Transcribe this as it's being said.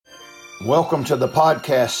Welcome to the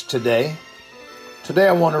podcast today. Today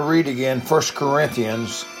I want to read again 1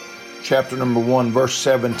 Corinthians chapter number 1, verse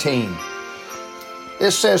 17.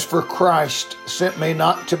 It says, "For Christ sent me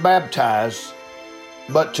not to baptize,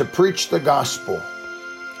 but to preach the gospel,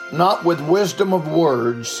 not with wisdom of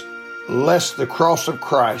words, lest the cross of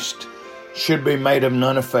Christ should be made of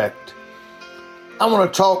none effect." I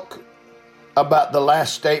want to talk about the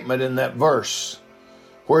last statement in that verse,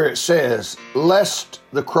 where it says, lest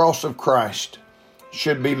the cross of Christ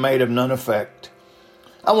should be made of none effect.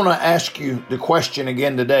 I want to ask you the question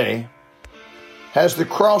again today. Has the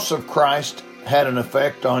cross of Christ had an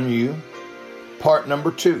effect on you? Part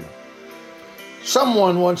number 2.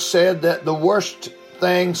 Someone once said that the worst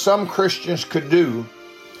thing some Christians could do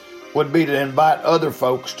would be to invite other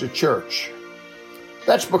folks to church.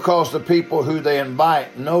 That's because the people who they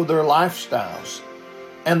invite know their lifestyles,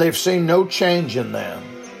 and they've seen no change in them.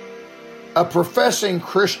 A professing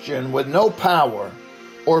Christian with no power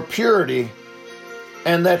or purity,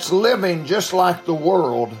 and that's living just like the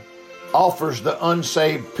world, offers the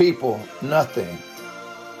unsaved people nothing.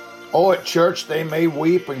 Oh, at church they may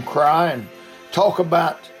weep and cry and talk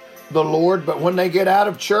about the Lord, but when they get out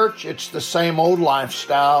of church, it's the same old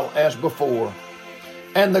lifestyle as before.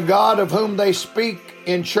 And the God of whom they speak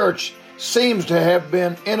in church seems to have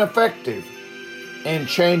been ineffective in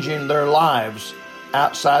changing their lives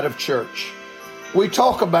outside of church. We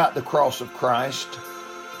talk about the cross of Christ,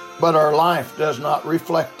 but our life does not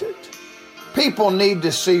reflect it. People need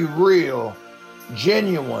to see real,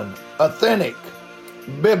 genuine, authentic,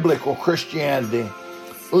 biblical Christianity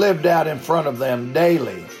lived out in front of them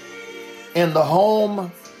daily, in the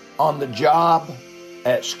home, on the job,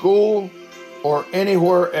 at school, or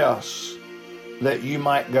anywhere else that you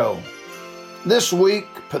might go. This weak,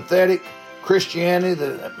 pathetic Christianity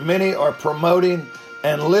that many are promoting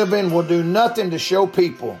and living will do nothing to show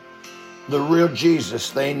people the real Jesus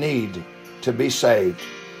they need to be saved.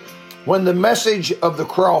 When the message of the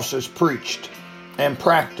cross is preached and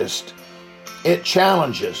practiced, it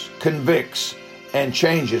challenges, convicts, and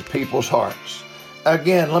changes people's hearts.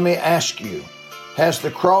 Again, let me ask you, has the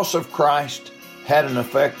cross of Christ had an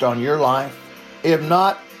effect on your life? If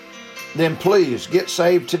not, then please get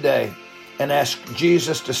saved today and ask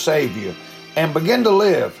Jesus to save you and begin to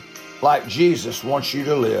live like Jesus wants you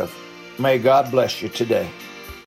to live. May God bless you today.